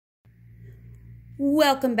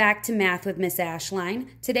Welcome back to Math with Miss Ashline.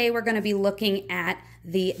 Today we're going to be looking at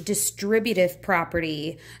the distributive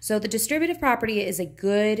property. So the distributive property is a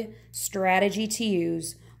good strategy to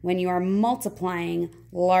use when you are multiplying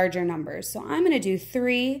larger numbers. So I'm going to do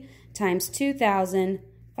 3 times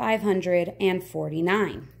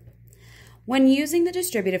 2,549. When using the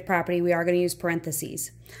distributive property, we are going to use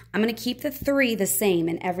parentheses. I'm going to keep the 3 the same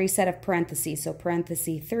in every set of parentheses. So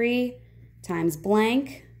parenthesis 3 times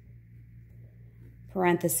blank,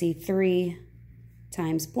 parenthesis 3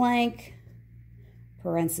 times blank,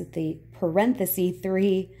 parenthesis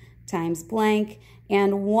 3 times blank,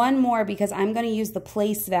 and one more because I'm going to use the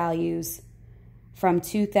place values from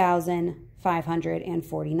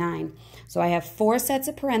 2,549. So I have 4 sets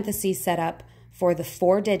of parentheses set up for the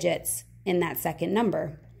 4 digits in that second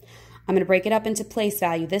number. I'm going to break it up into place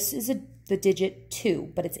value. This is the digit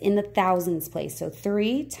 2, but it's in the thousands place. So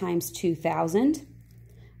 3 times 2,000.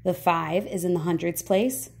 The 5 is in the hundreds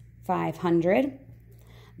place, 500.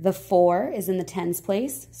 The 4 is in the tens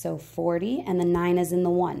place, so 40, and the 9 is in the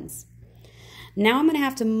ones. Now I'm going to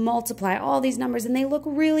have to multiply all these numbers, and they look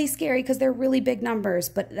really scary because they're really big numbers,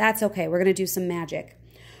 but that's okay. We're going to do some magic.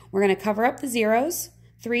 We're going to cover up the zeros.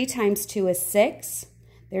 3 times 2 is 6.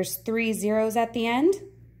 There's 3 zeros at the end.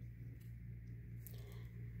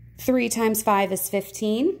 3 times 5 is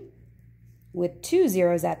 15, with 2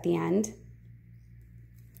 zeros at the end.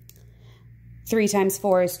 3 times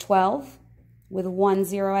 4 is 12, with 1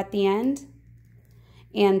 zero at the end.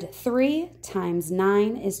 And 3 times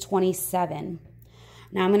 9 is 27.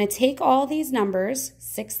 Now I'm going to take all these numbers,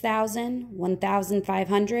 6,000,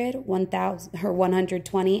 1,500,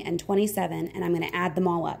 120, and 27, and I'm going to add them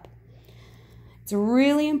all up. It's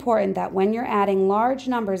really important that when you're adding large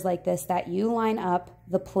numbers like this that you line up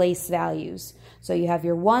the place values. So you have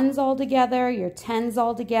your ones all together, your tens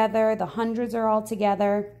all together, the hundreds are all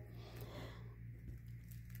together.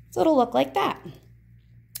 So it'll look like that.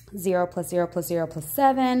 0 plus 0 plus 0 plus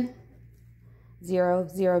 7. 0,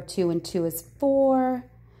 0, 2, and 2 is 4.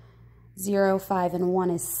 0, 5, and 1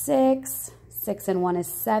 is 6. 6 and 1 is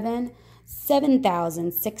 7.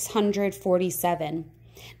 7,647.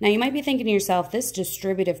 Now you might be thinking to yourself, this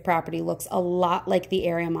distributive property looks a lot like the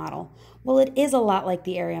area model. Well, it is a lot like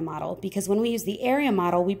the area model because when we use the area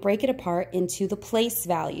model, we break it apart into the place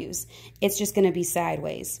values. It's just going to be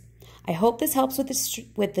sideways. I hope this helps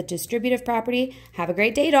with the distributive property. Have a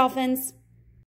great day, Dolphins.